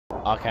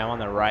Okay, I'm on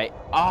the right.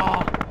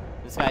 Oh,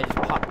 this guy just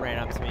ran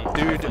up to me.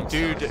 Dude,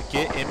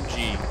 get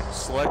MG.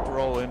 Select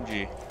roll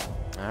MG.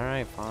 All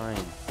right,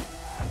 fine.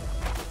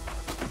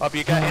 Up,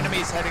 you got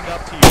enemies heading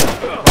up to you.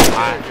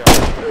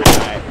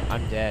 Alright,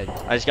 I'm dead.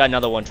 I just got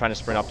another one trying to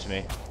sprint up to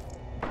me.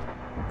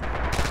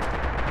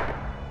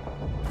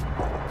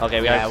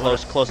 Okay, we got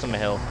close on the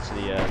hill to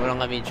the. Wouldn't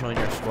let me join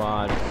your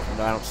squad.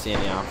 No, I don't see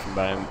any option,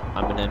 but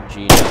I'm an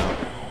MG now.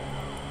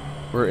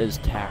 Where is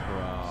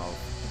Takaro?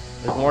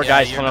 There's more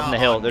guys coming up on the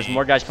hill. There's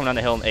more guys coming down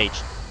the hill in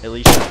H. At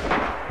least.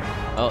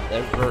 Oh,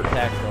 there's Bert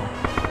Takaro.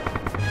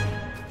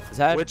 Is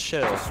that which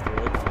hill?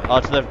 Oh,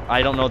 to the.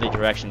 I don't know the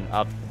direction.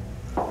 Up.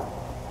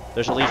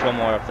 There's at least one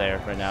more up there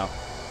right now.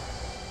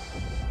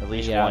 At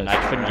least one. I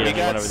couldn't get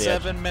anyone over the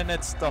edge. We got 7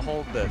 minutes to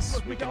hold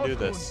this. We can do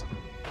this.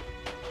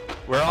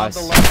 We're on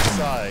the left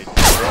side.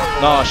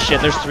 Oh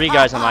shit! There's 3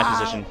 guys on my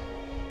position.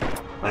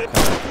 Okay.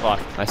 Fuck.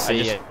 I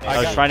see it. I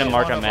was trying to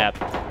mark a map.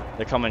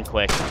 They're coming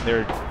quick.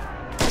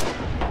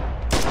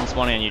 I'm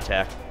spawning on you,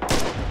 Tack.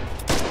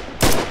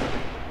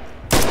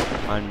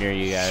 I'm near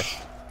you guys.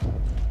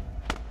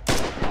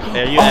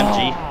 There, you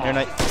MG. You're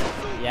not.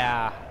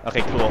 Yeah.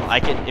 Okay, cool. I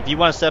can. If you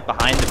want to set up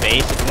behind the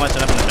base, if you want to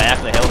set up in the back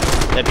of the hill,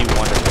 that'd be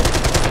wonderful.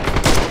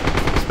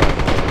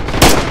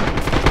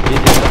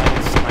 Dude, there's like a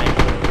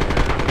sniper over here.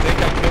 I think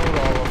I killed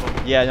all of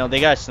them. Yeah, no, they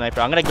got a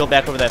sniper. I'm gonna go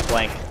back over that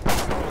flank.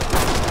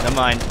 Never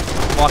mind.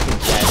 Fucking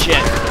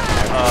shit.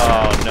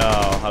 Oh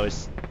no,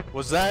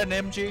 Was that an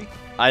MG?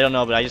 I don't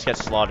know, but I just got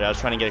slaughtered. I was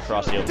trying to get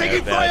across the open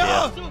area.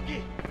 Bad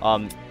idea.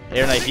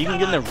 Aaron, if you can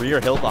get in the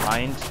rear hill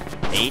behind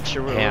H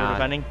or whatever we're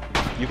defending,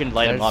 you can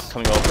light him up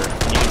coming over,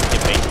 and you can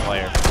get base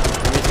fire.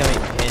 He's gonna be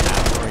pinned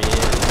out where he is.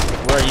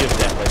 Where are you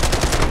exactly?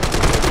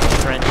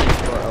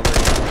 Trenches or over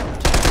here.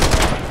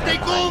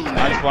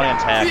 I'm just wanting to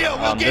attack.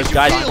 There's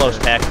guys close,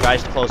 Tack.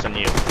 Guys close on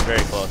you.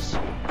 Very close.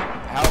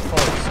 How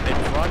close? In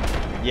front?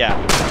 Yeah.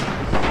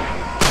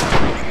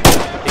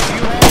 If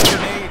you have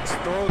grenades,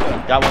 throw them.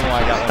 Got one more.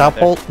 I got one.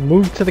 Stop ult.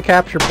 Move to the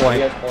capture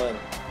point.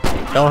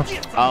 Don't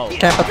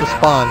camp at the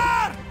spawn.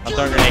 I'm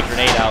throwing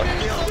grenade out.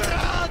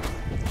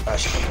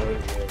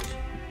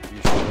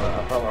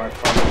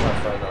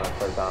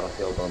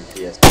 Battlefield on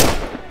PS.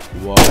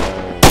 Whoa.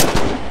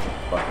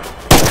 Go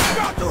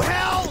to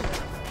hell!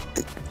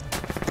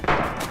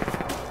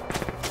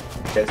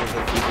 Guys, if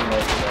you're keeping my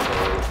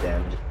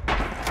damned.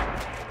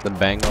 The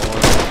Bengal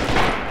one.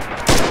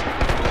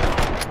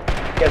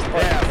 Guys,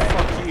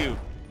 fuck you.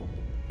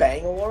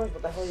 Bang alarms?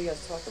 What the hell are you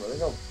guys talking about?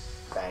 There's no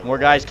bang. More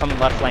guys coming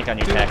left flank on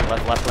you, Tack.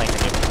 Left flank on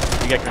you.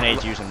 You got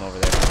grenades using them over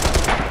there.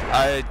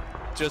 I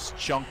just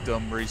chunked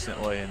them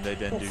recently and they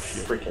didn't do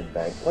shit. Freaking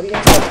bang. What are you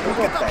guys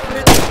talking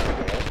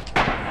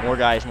about? More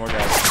guys.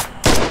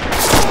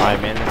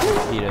 Alright, man, there's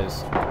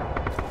mosquitoes.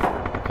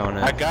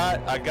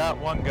 I got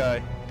one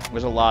guy.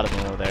 There's a lot of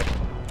them over there.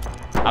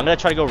 I'm gonna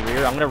try to go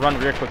rear. I'm gonna run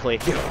rear quickly.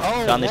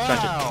 Oh, down these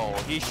trenches. wow.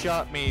 He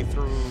shot me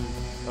through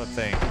a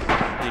thing.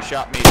 He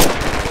shot me.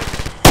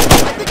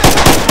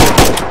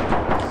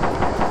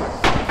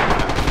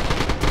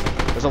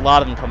 There's a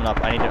lot of them coming up.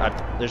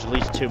 There's at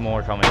least 2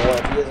 more coming. Well,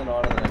 if he isn't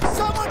on in the next...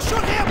 Someone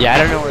shoot him! Yeah, I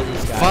don't know where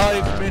these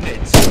guys 5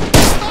 minutes.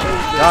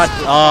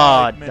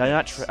 God, did I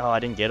not? I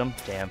didn't get them.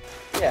 Damn.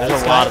 Yeah,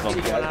 There's a lot of them.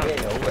 them.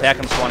 Tack,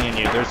 I'm spawning on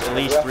you. There's at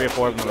least 3 or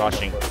 4 of them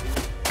rushing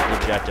the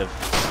objective.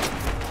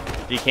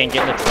 You can't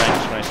get in the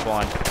trench when I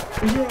spawn.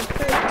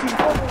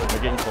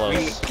 They're getting We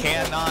close.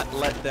 cannot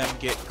let them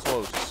get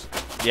close.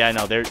 Yeah, I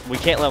know. We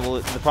can't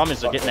level. The problem is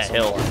they're getting that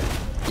hill.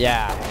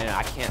 Yeah, and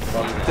I can't see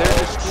them. They're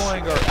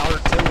destroying our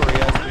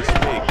artillery as we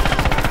speak.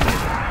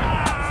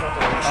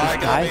 I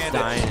got Guys bandits.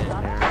 dying in there.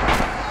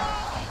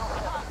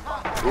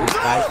 These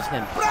guys just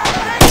getting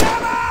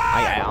I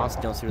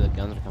honestly don't see where the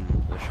guns are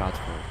coming, the shots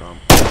coming from.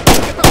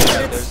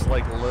 Yeah, there's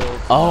like little.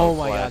 Oh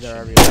my god, they're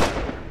everywhere.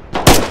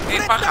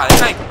 Paja,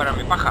 deja de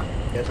dispararme, paja.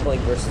 Guys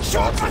playing versus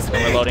shots. I'm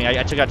reloading.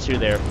 I took out 2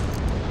 there.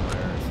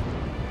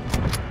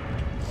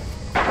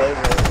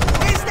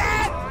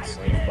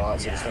 It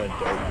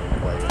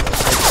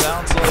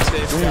sounds like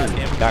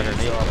they've got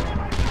MPs up.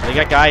 They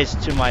got guys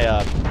to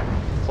my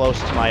close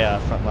to my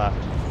front left.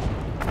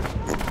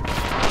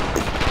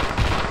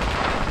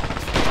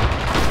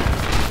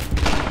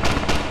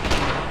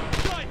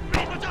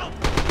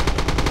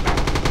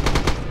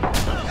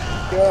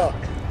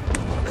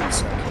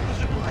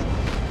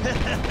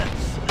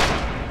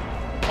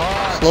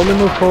 Slowly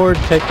move forward.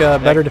 Take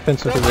better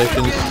defensive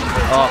positions.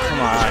 Oh come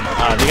on!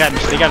 They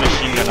got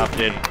machine gun up,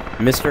 dude.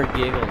 Mr.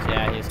 Giggles,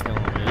 yeah, he's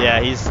killing me. Yeah,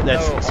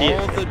 that's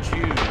all the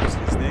Jews.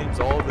 His name's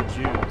all the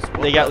Jews.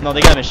 They got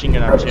machine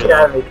gun up too. Get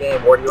out of the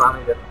game. Where do you want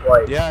me to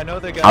play? Yeah, I know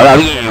they got. I'll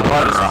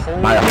This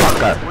whole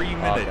 3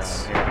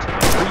 minutes. 3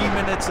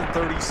 minutes and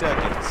 30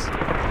 seconds.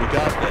 We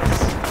got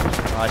this.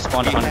 I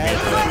spawned 100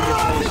 meters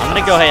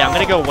away. I'm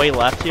gonna go way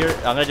left here.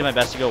 I'm gonna do my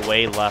best to go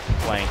way left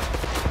flank.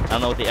 I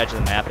don't know what the edge of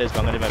the map is, but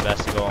I'm gonna do my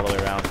best to go all the way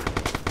around.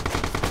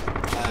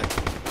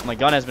 My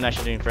gun has been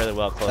actually doing fairly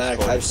well close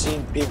forward. I've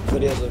seen big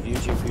videos of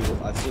YouTube people.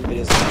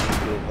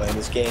 Playing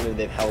this game and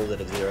they've held it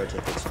at 0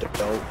 tickets.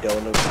 Don't know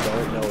it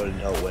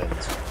until it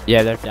wins.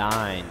 Yeah, they're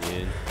dying,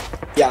 dude.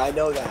 Yeah, I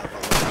know that.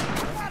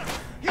 But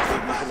you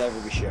can never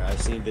be sure.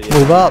 I've seen videos.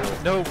 Move up.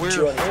 No, we're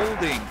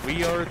holding.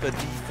 We are the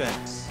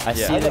defense. I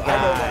see I the know guy.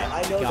 that.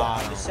 I know that.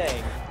 I'm just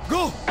saying.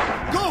 Go!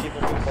 Go!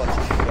 People do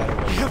clutches. You gotta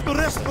We win. have to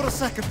rest for a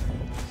second.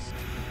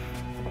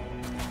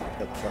 Get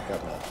the fuck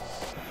up now.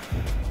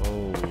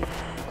 Oh.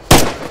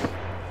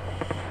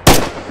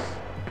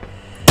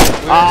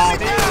 We're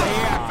still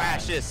here,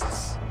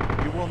 fascists.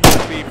 You will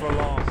not be for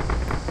long.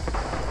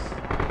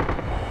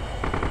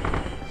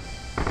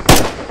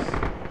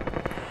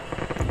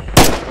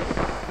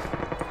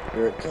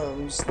 Here it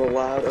comes, the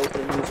loud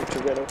opening music to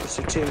Red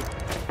Officer 2.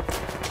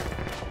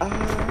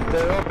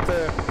 They're up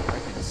there. I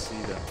can see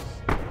them.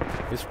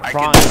 It's I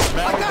prime. can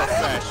smell the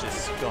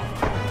fascist scum.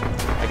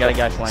 I got a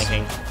guy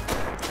flanking.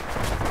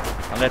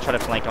 I'm gonna try to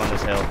flank on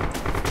this hill.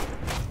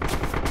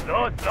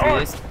 Dude,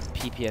 this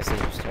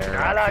PPSA is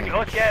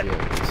terrible. Shit,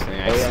 this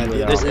thing. I see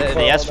where This, they're all-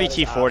 the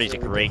SVT-40 is a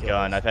great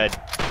gun. I've had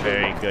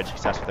very good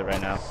success with it right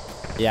now.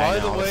 Yeah, I By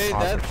the know, it's way,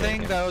 hard that for thing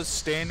taking. that I was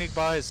standing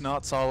by is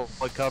not solid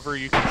cover.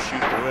 You can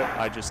shoot through it.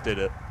 I just did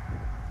it.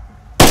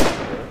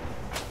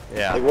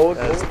 Yeah, Like, what would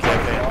that's count?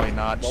 definitely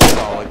not What would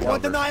solid count?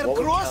 Want an cover. iron What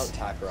would cross?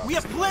 count Tacker We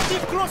have officer? plenty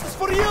of crosses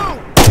for you!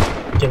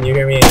 Can you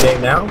hear me in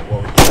game now?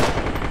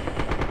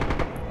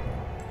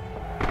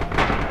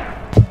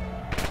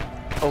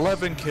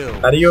 11 kills.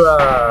 How do you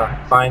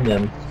find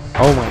them?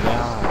 Oh my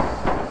god.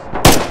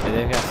 Yeah,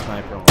 they've got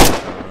sniper on us.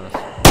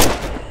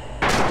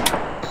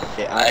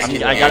 Okay,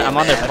 I'm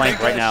on their I flank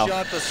think right I now.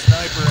 shot the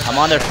sniper in I'm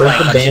the on their head. Where's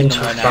flank. the I'm shooting band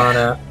them right spawn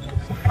now. at?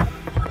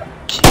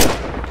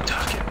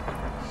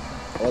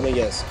 Let me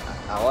guess.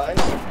 Allies?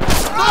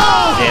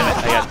 Damn it!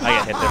 I got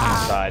hit there from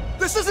the side.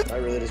 This isn't. I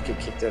really just get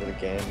kicked out of the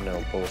game?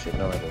 No, bullshit.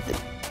 No, I don't.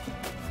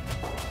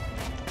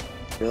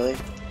 Really?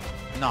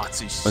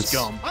 Nazi What's-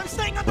 scum. I'm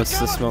staying at Once the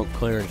the cover. smoke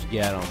clears,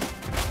 get them.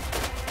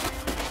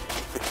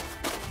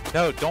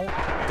 No, don't.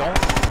 They're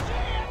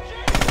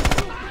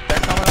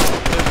coming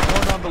out. There's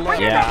one on the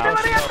left. Yeah. They're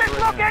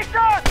pushing up right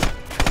now.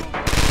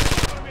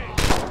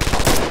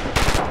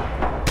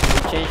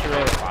 Change your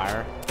rate of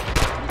fire.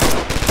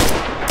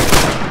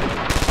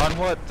 On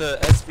what? The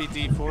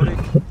SVD-40?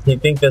 You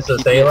think this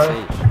is Sailor? No,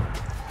 you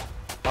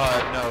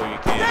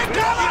can't.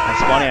 I'm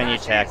spawning on you,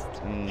 Tech.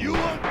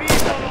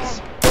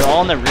 Seconds. They're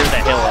all in the rear of the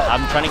hill.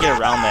 I'm trying to get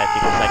around that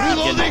because I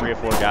keep getting 3 or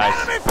 4 guys.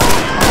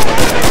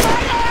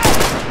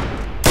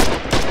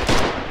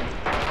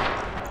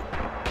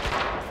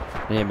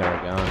 They ain't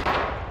better gun.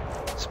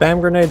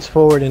 Spam grenades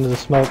forward into the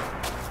smoke.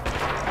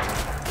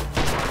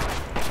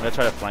 I'm gonna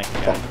try to flank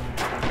again.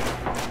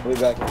 We'll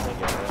be back in a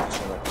second. I'm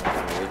just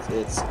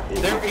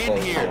gonna- They're in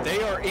close, here. yeah.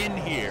 They are in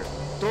here.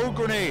 Throw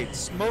grenades.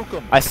 Smoke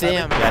them. I see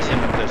him. Yeah, I see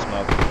him with the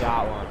smoke.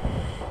 Got one.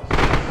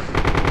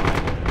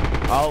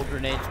 Oh,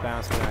 grenades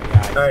bouncing out.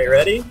 Yeah. Alright,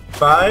 ready?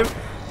 5,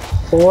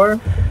 4,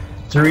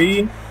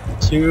 3,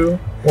 2,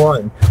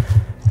 1.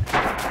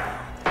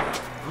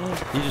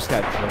 You just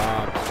got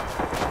dropped.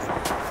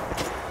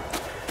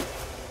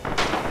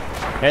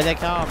 Here they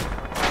come.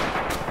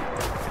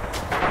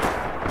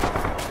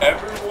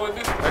 Everyone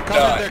They're coming.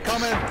 dies They're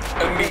coming.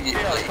 immediately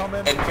They're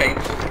coming. and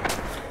painfully.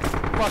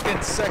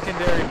 Fucking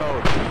secondary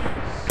mode.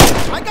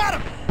 I got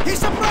him! He's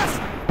suppressed!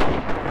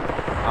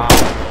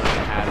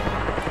 Had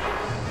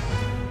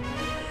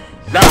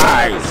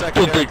Die!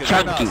 Secondary, 'cause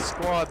they're not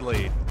squad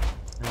lead.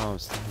 one. No,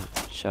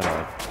 shut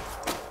up.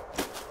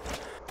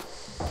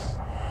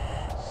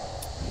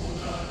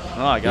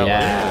 Oh, I got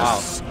Yeah.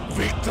 one.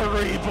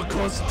 Victory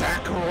because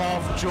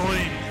Takarov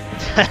joined.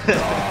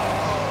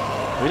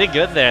 Wow. We did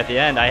good there at the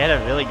end. I had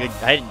really good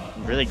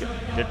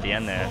at the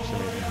end there for some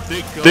reason.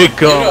 Big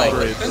You know, like, the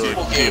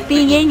physical game,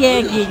 when you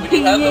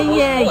have the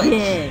most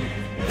points.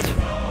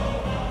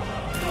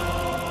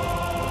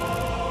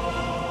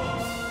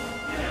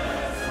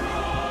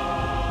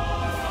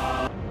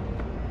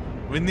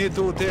 We need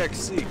to attack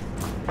C.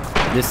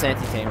 This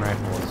anti-tank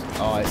rifles.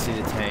 Oh, I see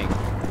the tank.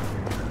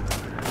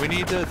 We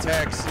need to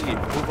attack C.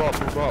 Move up,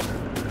 move up.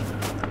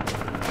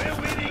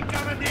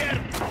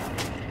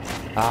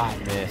 Ah,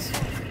 miss.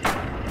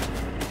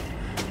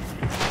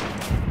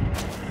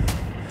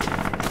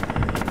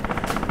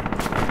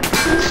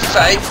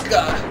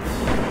 Psycho.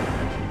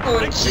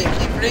 Oh,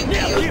 cheeky, bring me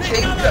your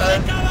tank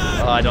gun.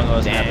 Oh, I don't know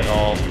his map at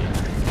all.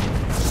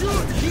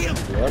 Shoot him!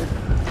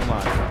 Come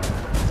on.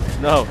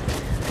 No.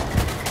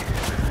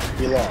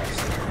 You lost.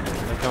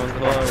 They're coming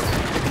close.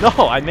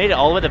 No, I made it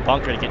all the way to the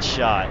bunker to get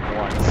shot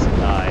once.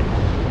 Died.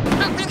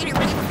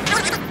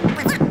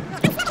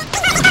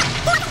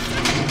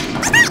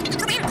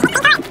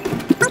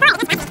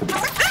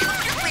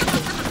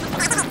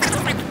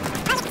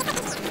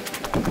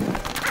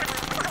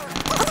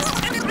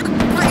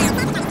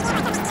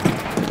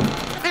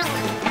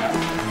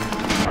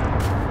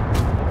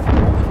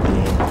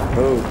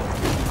 Move.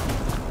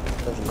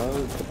 Doesn't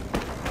move.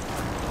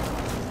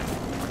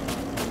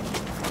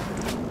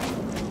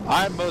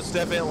 I'm most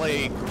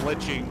definitely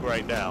glitching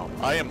right now.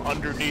 I am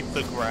underneath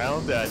the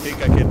ground. I think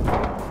I can.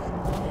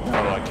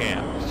 No, I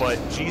can't. But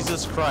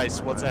Jesus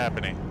Christ, what's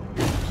happening?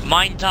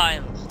 Mine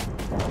time.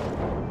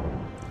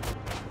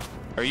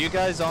 Are you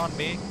guys on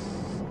me?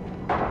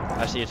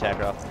 I see you,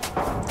 Tackroff.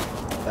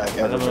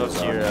 Okay, I'm gonna move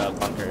to your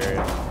bunker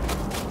area.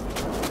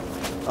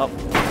 Oh,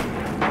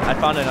 I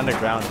found an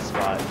underground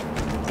spot.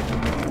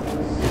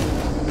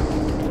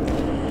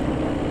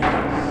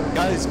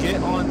 Guys,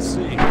 get on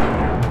C. I'm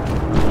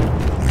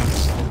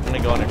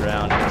gonna go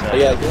underground. Oh,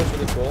 yeah, you know what's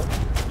really cool?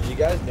 Did you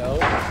guys know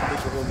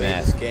people who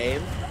made this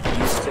game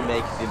used to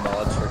make the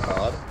mods for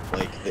COD?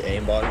 Like the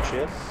aimbot and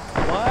shit?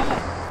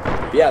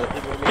 What? Yeah, the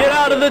people who made Get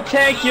out of the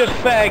tank, you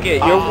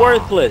faggot! You're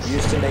worthless!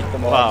 used to make the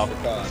Wow, mods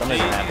for COD.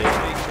 somebody's happy.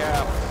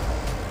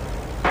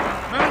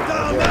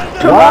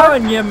 Come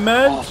on, you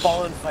man! Oh,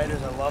 Fallen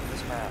Fighters, I love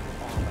this map.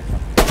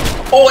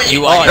 Oh,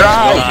 you are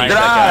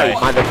Drive!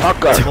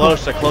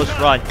 Motherfucker! A close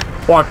run.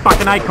 What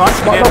fucking icon?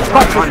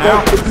 Motherfucker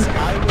now!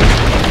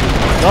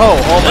 No!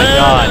 Oh my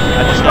god!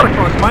 I just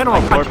got Mine or my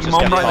I'll corpse punch just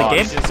mom got right in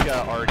the tossed. game. Just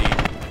got already.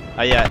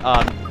 Yeah,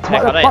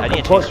 Tech, I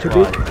need to change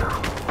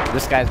squad.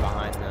 This guy's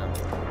behind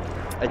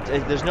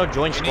them. There's no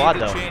join You squad need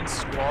to though. change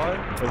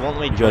squad? It won't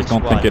let me You join guys don't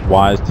squad. think it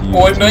wise to use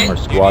Boy, team mate, or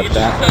squad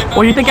chat?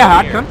 What do you think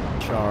I had,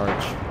 cunt?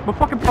 Charge. Well,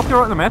 fucking pop you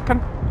right in the mouth,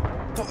 cunt.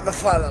 Fuck the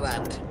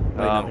fatherland.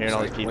 I'm hearing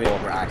all these people.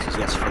 We're actually,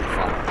 yes, for the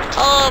fun.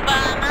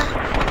 Obama,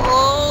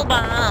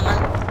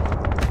 Obama.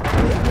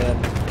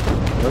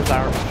 Where's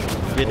our...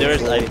 Dude, there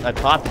was I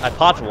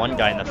popped one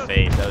guy in the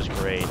face. That was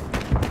great.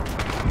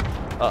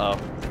 Uh oh.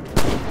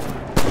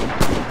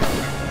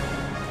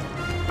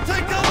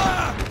 Take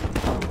cover!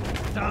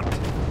 Stop.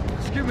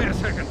 Just give me a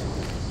second.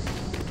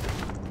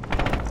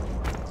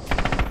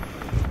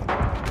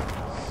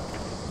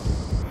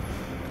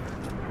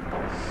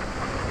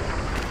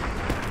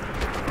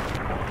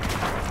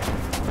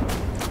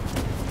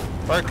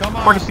 Alright, come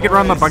on. Marcus to get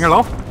around that boys.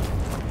 bungalow.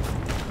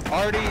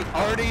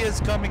 Artie is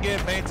coming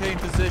in. Maintain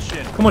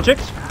position. Come on,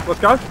 chicks. Let's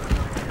go.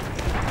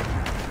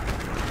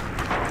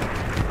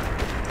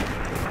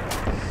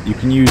 You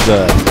can use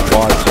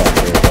squad chat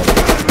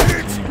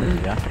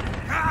there, yeah.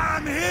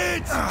 I'm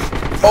hit!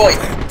 Oi,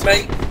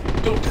 mate,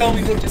 don't tell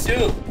me what to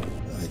do.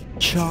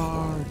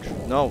 Charge.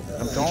 No,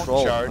 I'm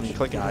control. charge. I'm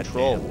clicking God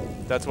control.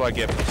 damn. That's what I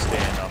get for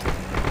staying up.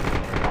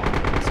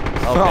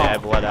 Okay, I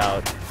bled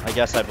out. I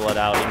guess I bled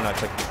out, even though I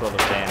took control of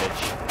the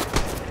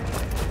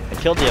bandage.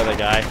 I killed the other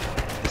guy.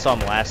 I saw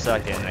him last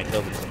second, and I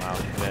killed him somehow.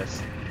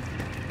 Missed.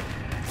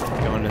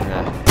 Going in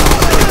there.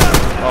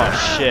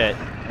 Oh shit.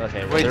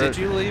 Okay, well, Wait, they're did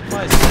you leave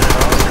my on the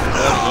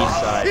east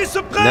side. He's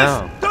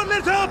suppressed! No. Don't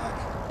let up!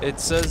 It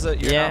says that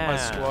you're not my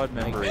Yeah. squad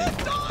member.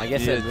 I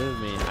guess Yeah. it moved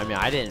me. I mean,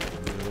 I didn't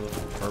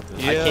move on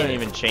purpose. I can't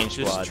even change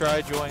Just squad.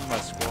 try joining my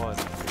squad.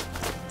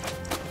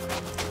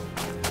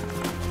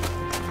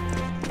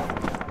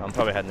 I'm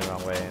probably heading the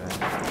wrong way.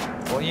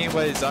 Anyway. Well,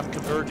 anyways, I'm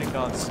converging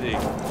on C.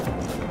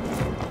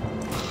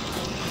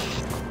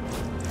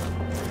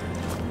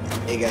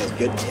 Hey guys,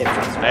 good tip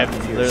for this I map. have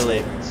if you're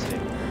literally.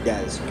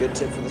 Guys, good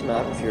tip for this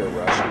map if you're a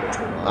Russian, which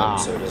we're not, Ah.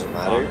 so it doesn't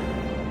matter.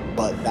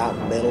 But that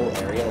middle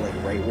area, like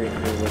right where the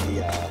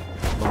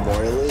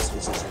memorial is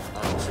just an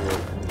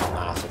absolute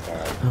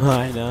massacre.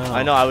 I know.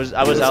 I know. I was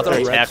out there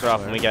the red attacker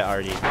off, square. and we got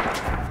RD'd.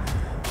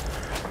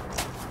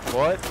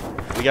 What?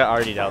 We got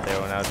RD'd out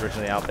there when I was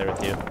originally out there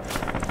with you.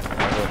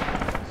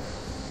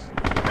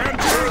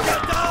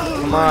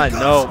 Come on,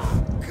 no.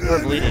 You're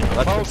bleeding.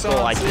 Let's Smokes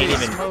control. on I C, can't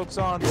even. Smokes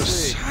on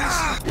C.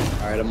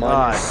 Alright, I'm God,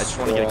 on I just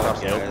wanna get across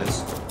the squad, open.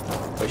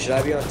 guys. Wait, should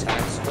I be on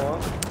tax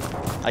squad?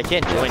 I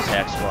can't join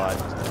tax squad.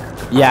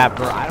 Yeah,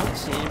 bro. I don't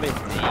see anybody's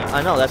name.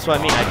 I know. That's what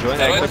I mean. I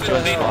joined. I clicked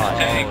join squad.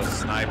 Oh, a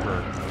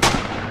sniper.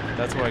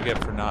 That's what I get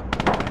for not.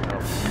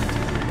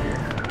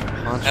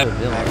 Poncho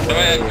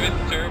Villain.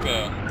 good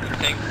turbo.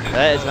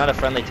 That is not a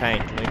friendly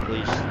tank. Can we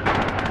please?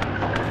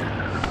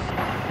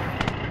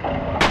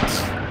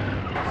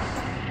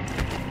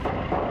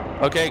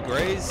 Okay,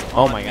 Gray's.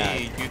 Oh on my me.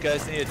 God. You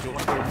guys need to join.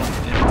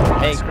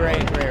 Hey, Gray,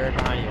 right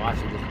behind you.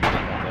 Watching this tank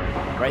up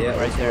there. Right, Yeah,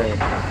 right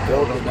there.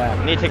 Build on that.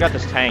 We need to take out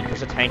this tank.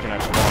 There's a tank in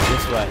our squad.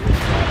 This way.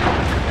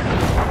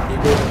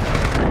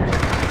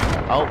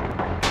 Oh,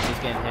 he's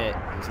getting hit.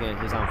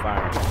 He's on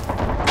fire.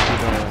 He's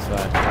going this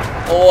way.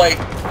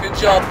 Oi, good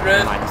job,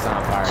 Rev. Mine is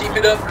on fire. Keep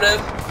it up, Rev.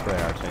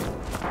 Great, our tank.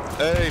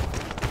 Hey,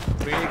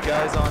 we need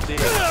guys on D.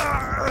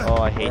 Oh,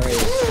 I hate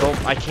this. So,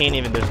 I can't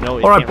even. There's no.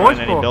 You Alright, can't run boys,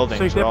 any cool. buildings.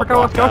 Safe They're all Africa,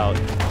 let's blocked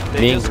go. out. They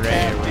Being just Gray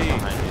can't right D.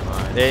 behind me.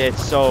 Mine.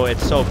 It's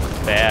so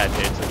bad,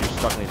 dude. It's like you're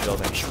stuck in these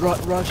buildings.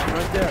 Rush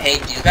right there. Hey,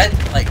 do you guys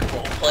like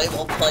roleplay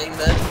while playing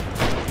this?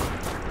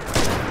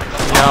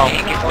 No.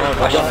 Tank, Oh,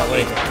 rush on that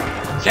way.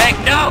 Tank,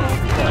 no!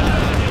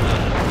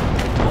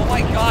 Oh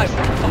my gosh, get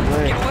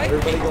away!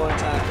 Everybody go on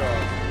tax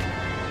off.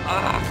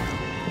 Ah.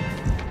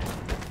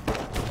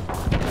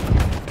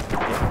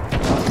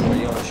 Or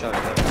you want to shut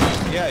it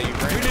down? Yeah, you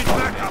bring it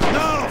Back up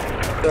now!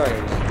 Sorry.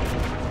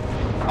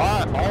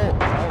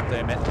 Oh,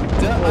 damn it.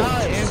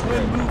 And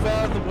would move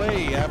out of the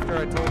way after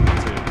I told you to.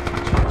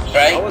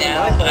 Right was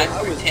now, my fault. I I'm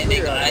was pretending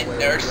clear on I'm the way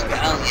Nurse I was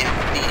Valiant,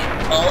 the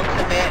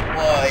ultimate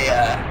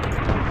warrior.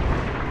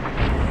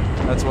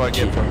 That's what I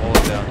get for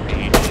holding down H. I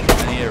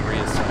need to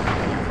reassign.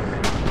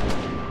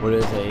 What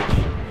is H?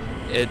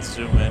 It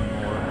zoom in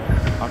more.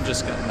 I'm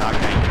just not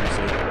gonna use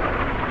it.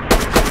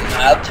 I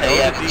I'll tell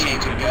you how to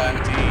change a gun.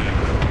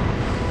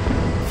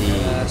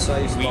 Yeah, I saw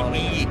you We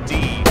spawning. need D.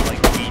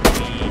 Like we need D.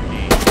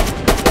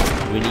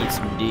 We need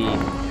some D.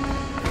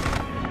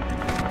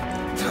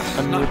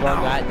 I'm gonna go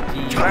that D.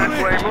 Move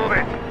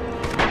it.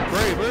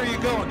 Ray, where are you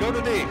going? Go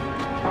to D.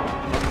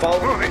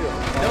 Follow me.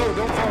 No,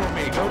 don't follow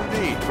me. Go to D.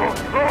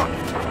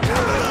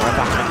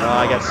 Oh,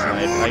 I got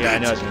sniped. I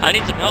know it's I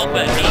need some help,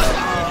 Benny.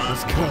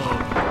 Let's go.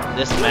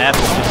 This map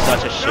is just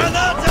such a shit.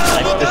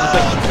 Like, this is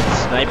like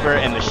sniper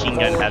and machine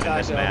gun heaven.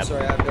 This map.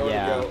 Sorry, I have nowhere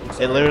Yeah. to go. I'm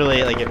sorry. It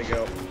literally like There it. we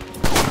go.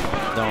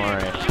 Don't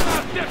worry.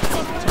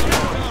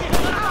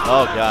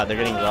 Oh god, they're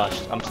getting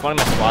rushed. I'm spawning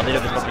my squad leader.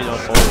 There's supposed to be no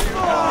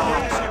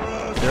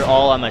forward. They're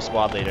all on my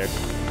squad leader.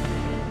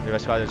 My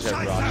squad leader just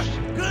got rushed.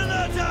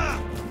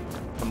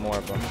 Some more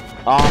of them.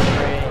 Oh,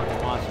 great.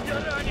 Watch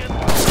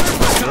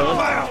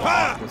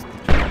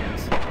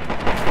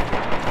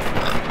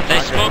They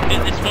smoked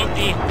it. They smoked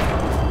it.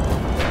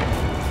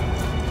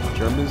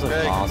 Germans are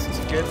Okay, bosses.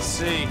 get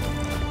C.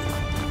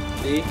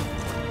 D? D, move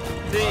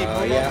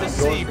yeah, up to I'm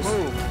C. going for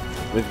Move.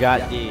 We've got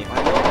Yeah, D. I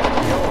know.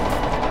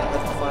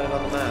 Let's find it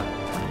on the map.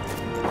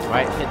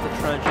 Right, hit the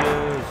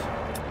trenches.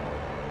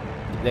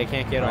 They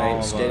can't get all Alright,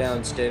 of stay us.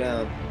 down, stay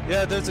down.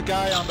 Yeah, there's a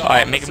guy on the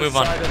Alright, make a move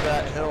on. side of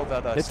that hill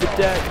that I Hit saw. the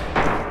deck.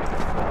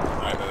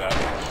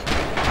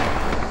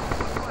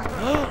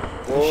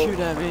 Whoa. Shoot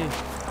at me.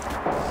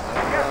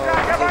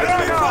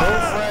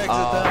 Throw frags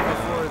at them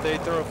before they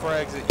throw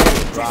frags at you.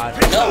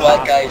 You know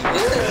what, guys?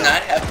 This does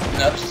not have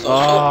enough social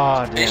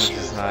Oh, damn, issues.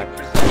 it's not.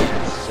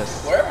 It's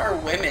just- Where are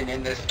women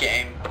in this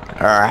game?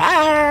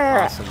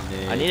 Awesome,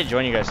 dude. I need to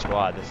join you guys'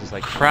 squad. This is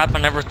like Crap, I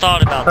never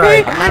thought about that.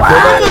 Alright,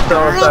 nobody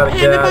tell us how to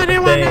get out of the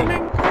thing.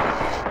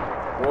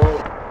 Whoa.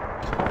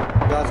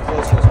 God's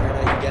close to us right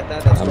now. You get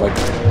that? That's going right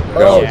over.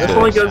 Oh, Yeah. this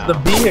only goes to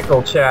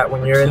vehicle chat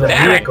when you're in the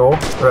vehicle,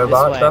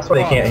 robots. That's why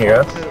they can't hear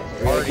us.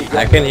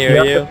 I can You hear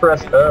have you. to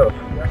press O.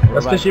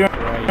 That's because you're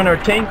in our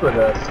tank with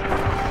us.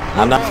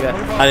 I'm not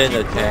in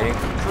the tank.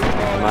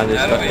 I'm on this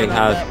fucking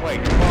house. That way,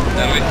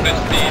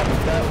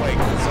 that way,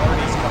 'cause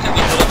Artie's coming.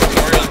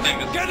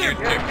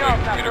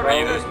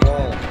 Bro, this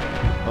wall.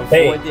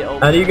 Hey, Avoid the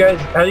open. how do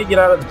you get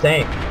out of the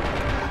tank?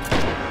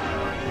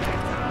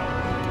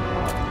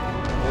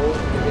 Whoa,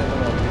 give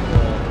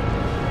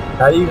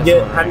me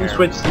How do you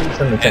switch seats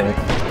in the tank?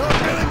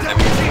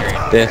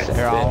 This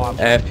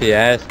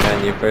FPS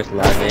when you first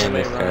log in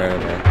is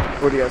terrible.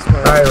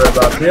 Alright,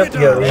 robots, we have to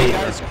go eat.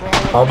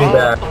 I'll be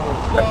back.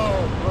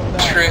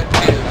 Trip,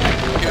 dude.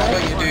 Here's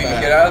what you do. You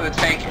get out of the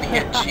tank and you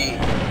get G.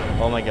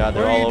 oh my god,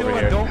 they're What are all you over doing?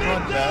 here. Don't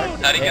run back.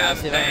 How do you get out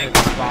of the tank?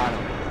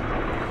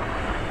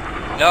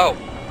 No.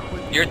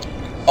 You're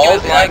All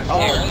black here. How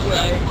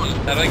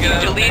do I get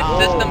out? Delete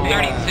system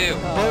 32.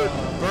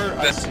 Bert, I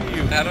see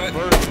you. How do I?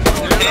 Bert, look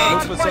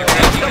what's You're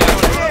happening.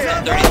 32. Is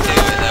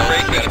that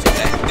breaking up?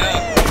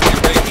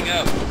 You're breaking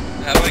up.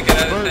 How do I get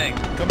out of the tank?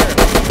 Come here.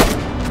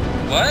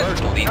 What?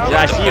 Delete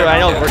Yeah, I see you. I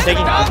know. We're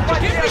taking.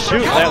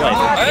 Shoot that way.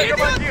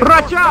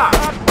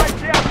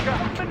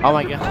 Oh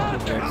my god. I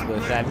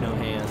have no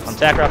hands. I'm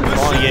Sackroff. I'm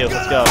following you.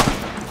 Let's go.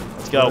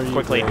 Let's go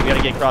quickly. We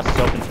gotta get across this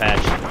open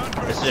patch.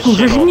 This is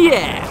just shithole.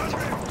 Yeah.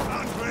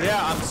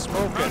 Yeah, I'm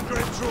smoking.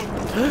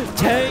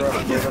 Tank.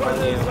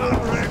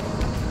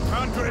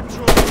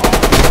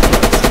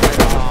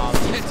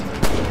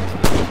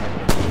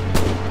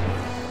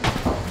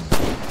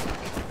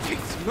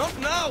 Not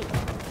now.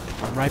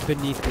 I'm right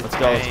beneath the Let's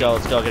go. Let's go.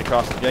 Let's go. Get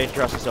across. We gotta get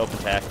across this open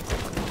patch.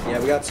 Yeah,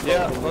 we got smoke.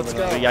 Yeah, We're let's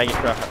moving go. We gotta get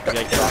across. We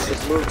gotta get across.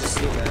 Let's move to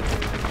C, man.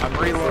 I'm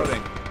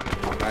reloading.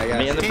 I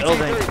Me in got the you.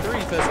 building.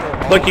 PT-33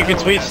 pistol. Look, you can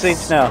switch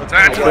seats now.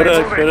 Go to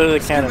the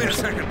cannon.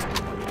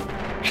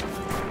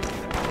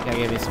 Gotta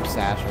give me some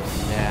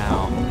satchels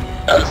now.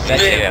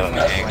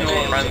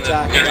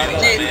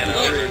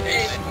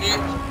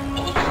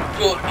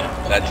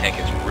 That tank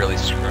is really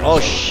screwed. Oh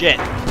shit!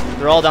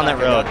 They're all down that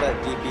road. That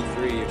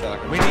DP3 you're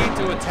talking We about. need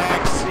to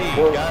attack C,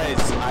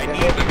 guys. I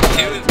need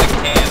Two is the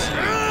cannon.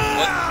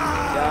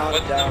 Down,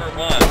 What's down. number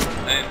one?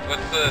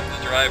 What's the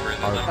driver?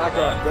 The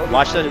number one.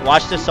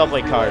 Watch the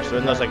subway cars. They're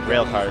in those like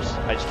rail cars.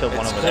 I just killed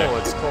one It's over cool, there.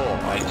 it's cool.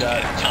 Like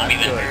that. Tell me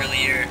that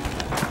earlier.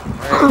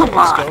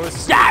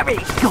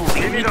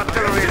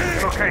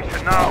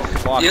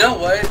 You know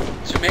what?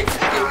 To make this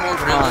game more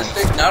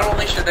realistic, not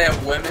only should they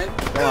have women,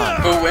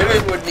 but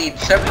women would need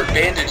separate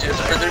bandages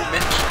for their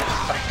menstrual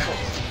cycles.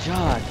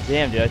 God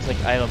damn, dude. It's like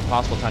I have a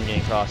possible time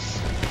getting across.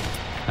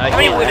 How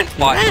many women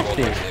possible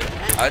to do?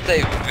 I'd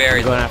say very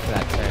I'm going after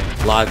that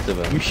tank. Lots of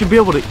them. You should be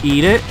able to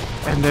eat it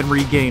and then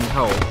regain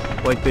health,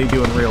 like they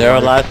do in real There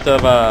are life.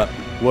 lots of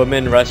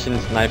women Russian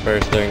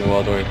snipers during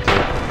World War II.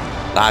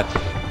 Lots.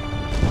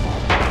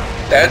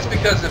 That's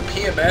because of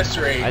PMS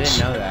range. I didn't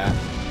know that.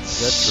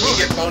 That's You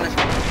true. get bonus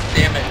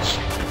damage.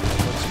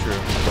 That's true. Oh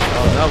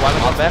no, why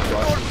am I back?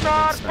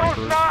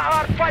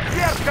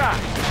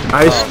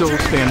 I still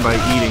stand by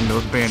eating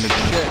those bandages.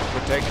 Shit,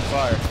 we're taking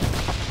fire.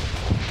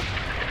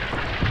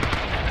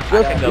 I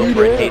can go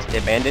for a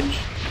tasted bandage.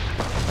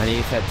 I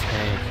need that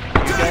tank.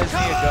 You guys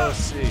need to go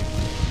C.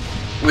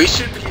 We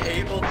should be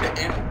able to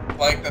end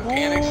like the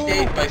panic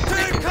state by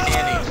sticking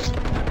panties.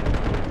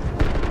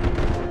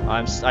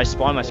 I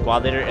spawned my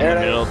squad leader in the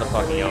middle of the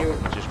fucking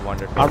open. Just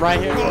wonderful. I'm right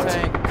here.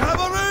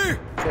 Cavalry!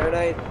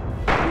 Fahrenheit,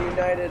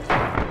 reunited.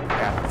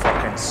 Cap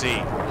fucking C.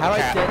 How do I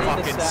Cap get in the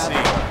fucking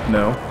saddle? C.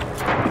 No.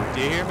 Do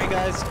you hear me,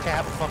 guys?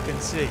 Cap fucking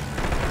C.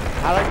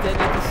 How do I get in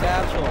the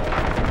satchel?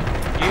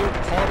 You.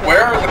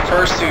 Where are the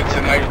fursuits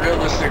in like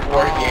realistic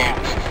war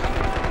games?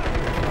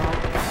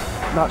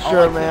 Not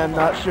sure, man.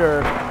 Not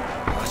sure.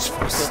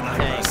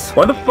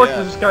 Why the fuck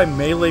does this guy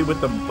melee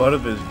with the butt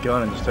of his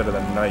gun instead of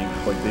the knife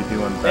like they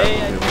do in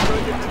Battlefield?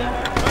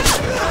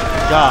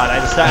 God, I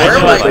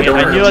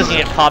knew I was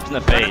gonna get popped in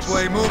the face.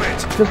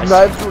 Because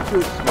knives were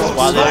too small.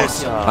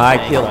 I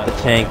killed the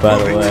tank, by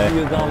the way.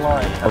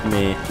 Of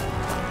me.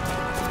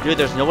 Dude,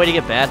 there's no way to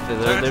get past it.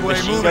 The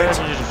machine gunners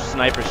are just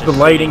snipers. The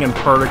lighting and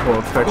particle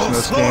effects in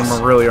this game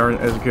really aren't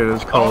as good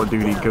as Call of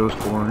Duty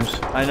Ghostwars.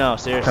 I know,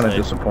 seriously. Kind of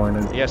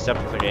disappointed. You guys step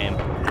with the game.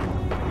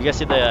 You guys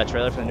see the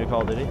trailer for the new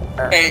Call of Duty?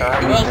 Hey, who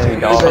else in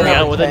this room?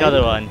 Yeah, with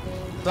another one.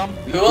 Who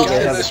else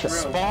in this room?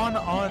 Spawn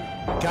on.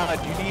 God,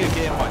 you need to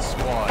get in my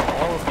squad.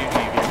 All of you need to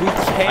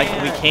get in my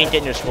We can't get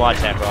in your squad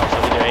tech, Rob. So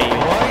either A,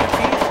 Why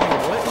can't you?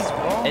 What is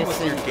wrong with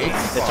your game?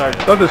 it's our. I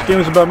thought this game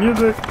was about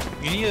music.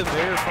 You need to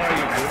verify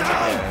your data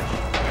cache.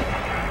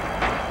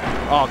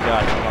 Oh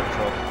god, I'm on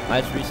control. I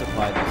just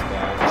resupplied this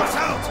guy. Watch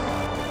out!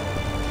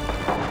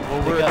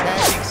 Well, we're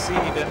attacking C,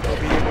 then we'll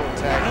be able to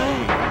attack B.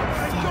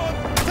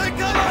 Take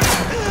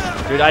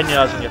cover! Dude, I knew I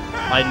was gonna get.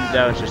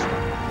 That was just.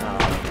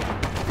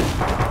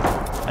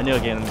 I knew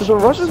again. Does the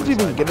Russians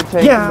even get a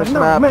tank in this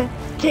map? Man.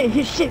 Can't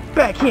hit shit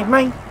back here,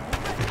 man.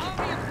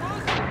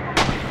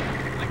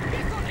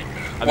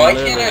 Why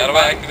can't How do I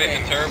activate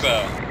tanks? the turbo?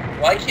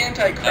 Why can't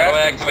I How do I craft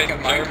things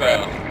activate like in the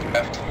turbo?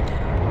 Minecraft?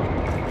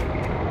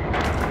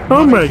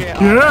 Oh my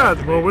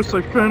god, well, it's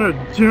like kind of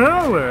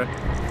jelly.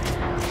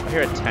 I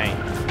hear a tank.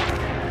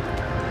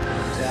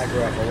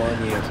 Zagro, I'm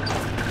on you.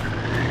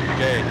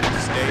 Okay,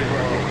 stay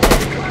low.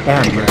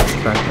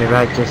 Damn, I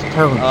just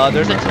told you.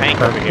 There's a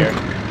tank over here.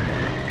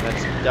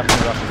 That's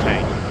definitely a Russian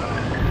tank.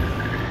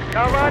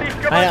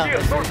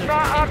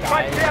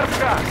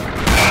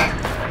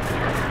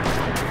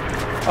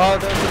 Oh,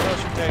 there's a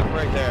Russian tank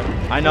right there.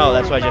 I know,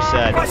 that's what I just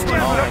said. Oh my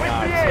god.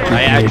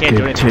 I can't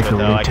do anything with it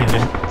though, I can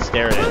just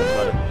stare at it.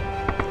 But...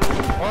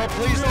 Oh,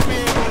 please don't be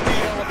able to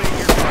elevate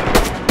your gun.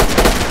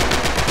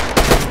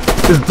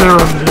 Is there a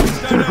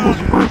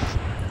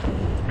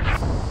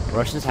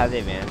Russians have the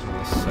advantage in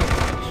this so much.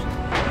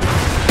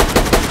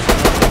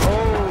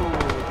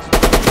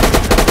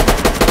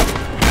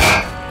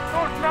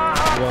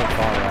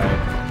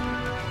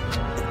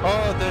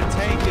 Oh, the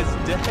tank is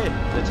dead.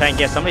 The tank,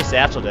 yeah, somebody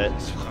satcheled it.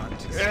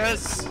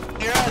 Yes,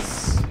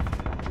 yes.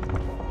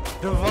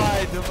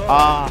 Divide.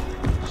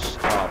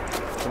 Stop.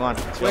 Come on.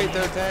 Let's go. Wait,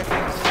 they're attacking.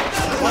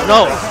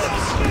 No!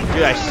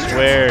 Dude, I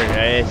swear,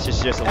 it's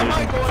just Am I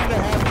illusion. going to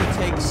have to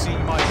take C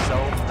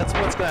myself? That's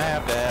what's going to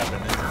have to happen.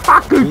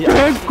 fucking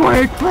tank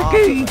quick,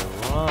 Ricky?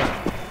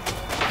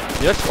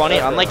 You know what's funny?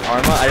 Unlike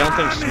Arma, I don't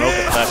think smoke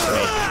affects me.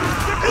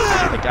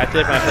 Like, I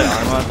feel like when I play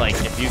Arma, like,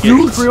 if you get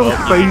Use smoke, real you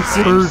face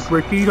get first,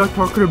 Ricky. Not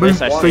talking about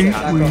Yes, I see.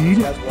 face weed.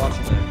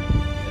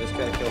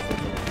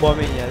 Well, I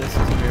mean, yeah, this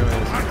is really.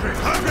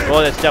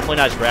 Well, it's definitely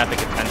not as graphic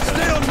intensive.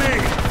 Stay on me!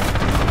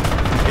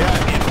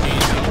 Yeah, in B.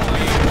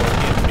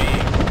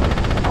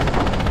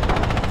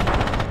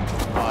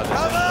 Oh,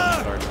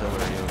 there's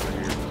artillery over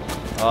here.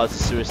 Oh, it's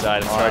a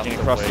suicide. I'm charging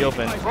across the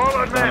open.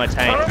 Behind my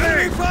tank.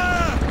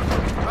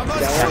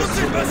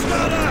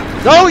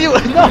 No, you!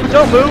 No,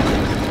 don't move!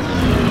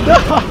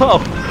 No!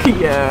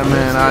 Yeah,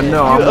 man, I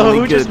know. I'm Oh, really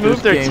who good just at moved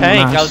this their game,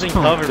 tank? and I was in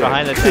cover suck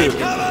behind the at tank.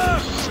 it.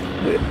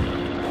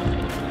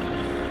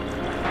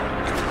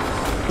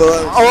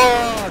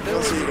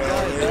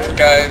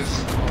 Guys,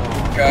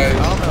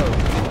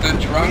 the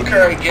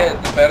drunker I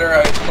get, the better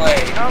I play.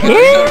 I don't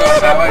know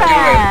how I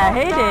do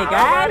it. Hey there,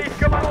 guys.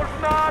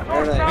 We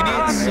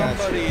need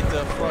somebody to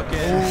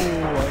fucking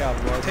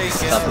take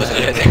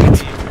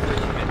it.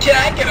 Can I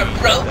get a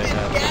broken,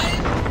 guys?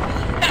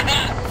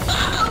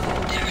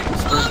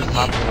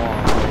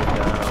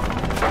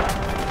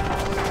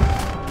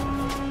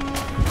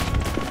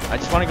 I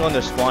just want to go in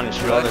their spawn and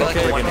shoot all those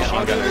freaking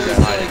machine gunners that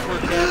hide.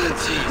 We're camping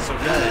C, so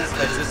guys,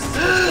 this is what's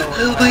going on.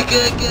 Oh my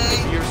god, guys.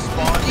 Your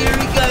spawn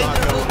Scary guys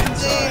are over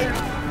there.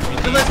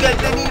 Come on, guys,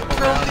 I need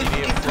broken to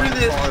get through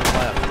this. Far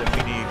left, and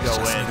we need to go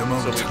in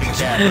so we can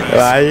get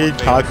Why are you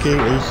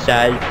talking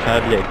inside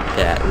public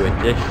chat with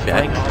this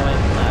shit?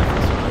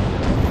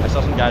 I saw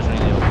some guys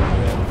running the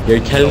open.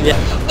 You're telling me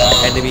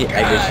enemy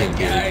everything,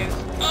 dude.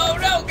 Oh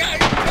no,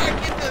 guys,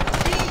 back in the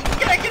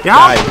seat.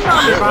 Guys,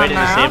 way to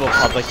disable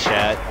public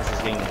chat. This is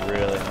getting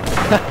really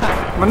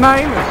My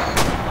name is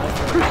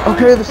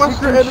Okay, the secret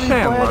Western enemy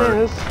Chandler, plan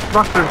is...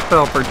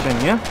 Ruckersville,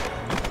 Virginia.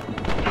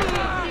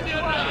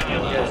 You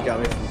guys got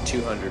me from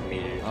 200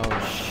 meters. Oh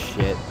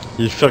shit.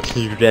 You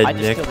fucking I just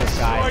redneck. killed this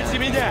guy.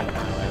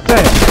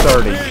 Damn,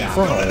 30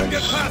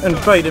 trolls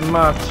invaded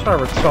my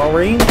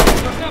territory.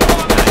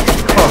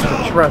 Cause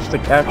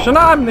drastic action.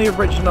 I'm the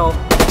original.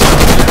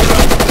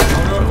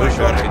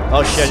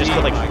 Oh shit, I just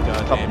killed like a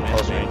couple from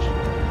close range.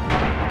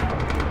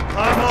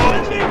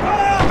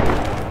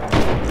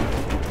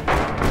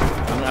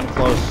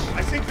 close.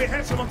 I think they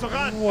had someone to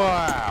run.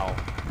 Wow.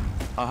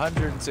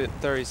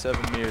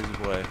 137 meters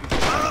away.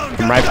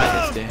 I'm right by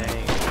this thing.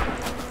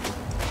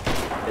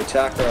 Hey,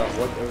 Chakra,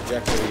 what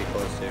objective are you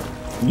close to?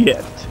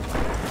 Yet.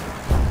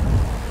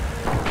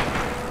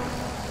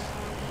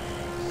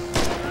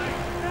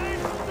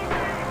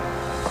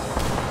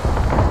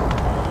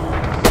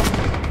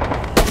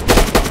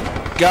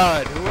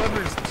 God,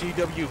 whoever's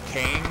GW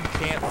King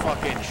can't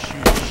fucking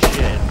shoot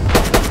shit.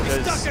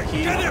 Because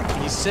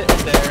he's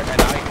sitting there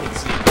and I can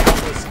see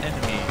countless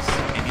enemies,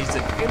 and he's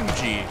an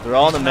MG. They're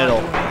all in the middle.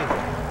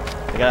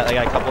 I got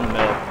a couple in the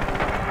middle.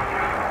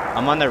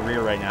 I'm on their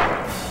rear right now.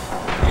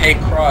 Hey,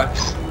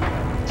 Crocs.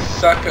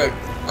 Suck a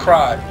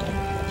crot.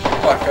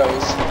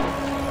 Fuckos.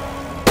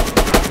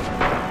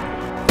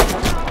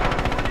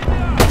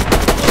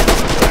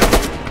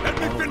 Let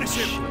me finish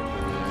him.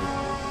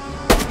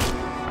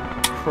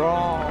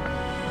 Crawl.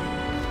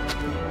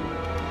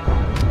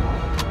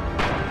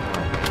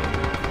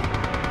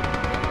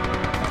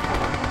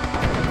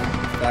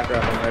 Back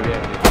up, I'm right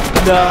behind you.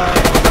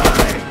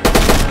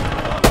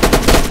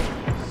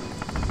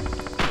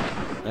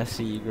 I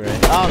see you, Gray.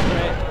 Oh,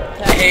 great.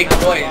 Hey,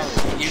 boys.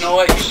 You know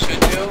what you should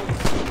do?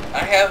 I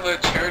have a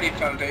charity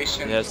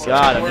foundation. Yes, for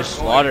God, I'm poor just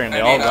slaughtering.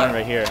 They all run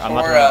right here. I'm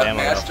not running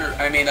out of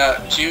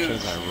ammo.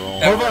 Jews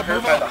that were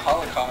hurt by the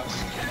Holocaust.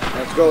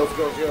 Let's go, let's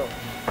go, let's go.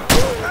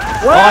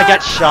 Oh, I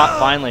got shot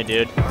finally,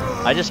 dude.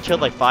 I just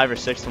killed like 5 or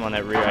 6 of them on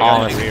that rear. I got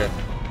on the rear.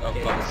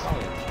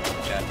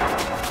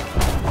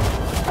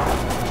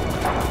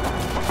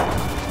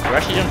 We're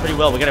actually doing pretty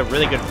well. We got a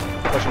really good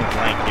pushing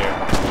flank here.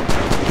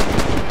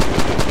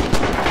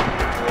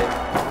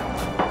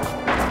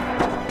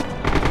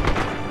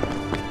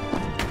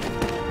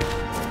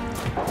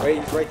 Wait,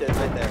 he's right there,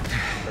 right there.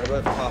 Right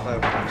about to pop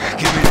out.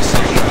 Give me a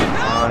second.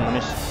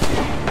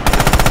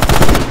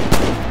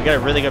 We got a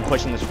really good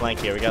push in this flank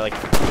here. We got like...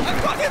 I'm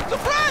gonna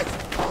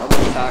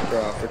attack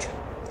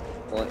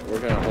we're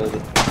gonna hold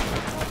it.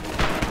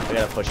 We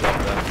gotta push it up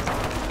though.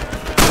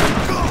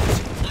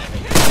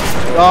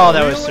 Oh,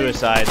 that was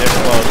suicide. They're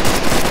close.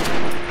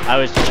 I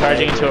was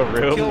charging into a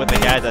room with the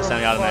guy that's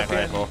semi-automatic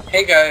rifle.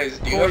 Hey guys,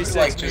 do you ever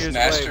like just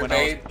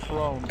masturbate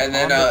and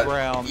then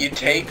you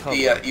take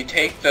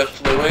the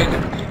fluid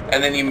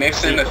and then you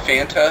mix it in the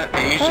Fanta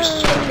and you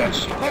just choke that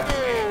shit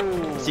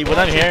down? See what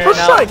I'm hearing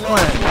right now?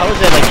 How was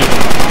it like even?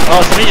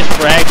 Oh, somebody just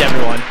fragged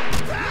everyone.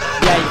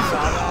 Yeah, you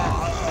saw that.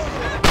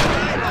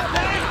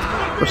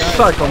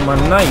 Recycle my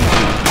knife.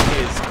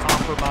 Is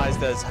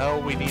compromised as hell.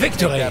 We need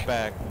Victory. to take that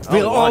back.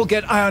 We'll all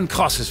get iron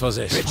crosses for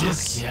this.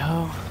 Bitches.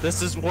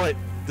 This is what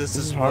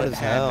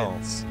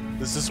happens.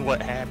 This is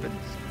what happens.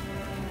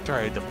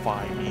 Try to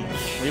defy me.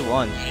 We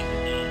won.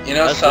 You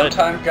know, That's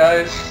sometimes,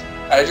 guys,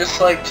 I just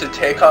like to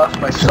take off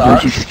my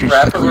socks,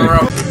 wrap them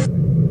around.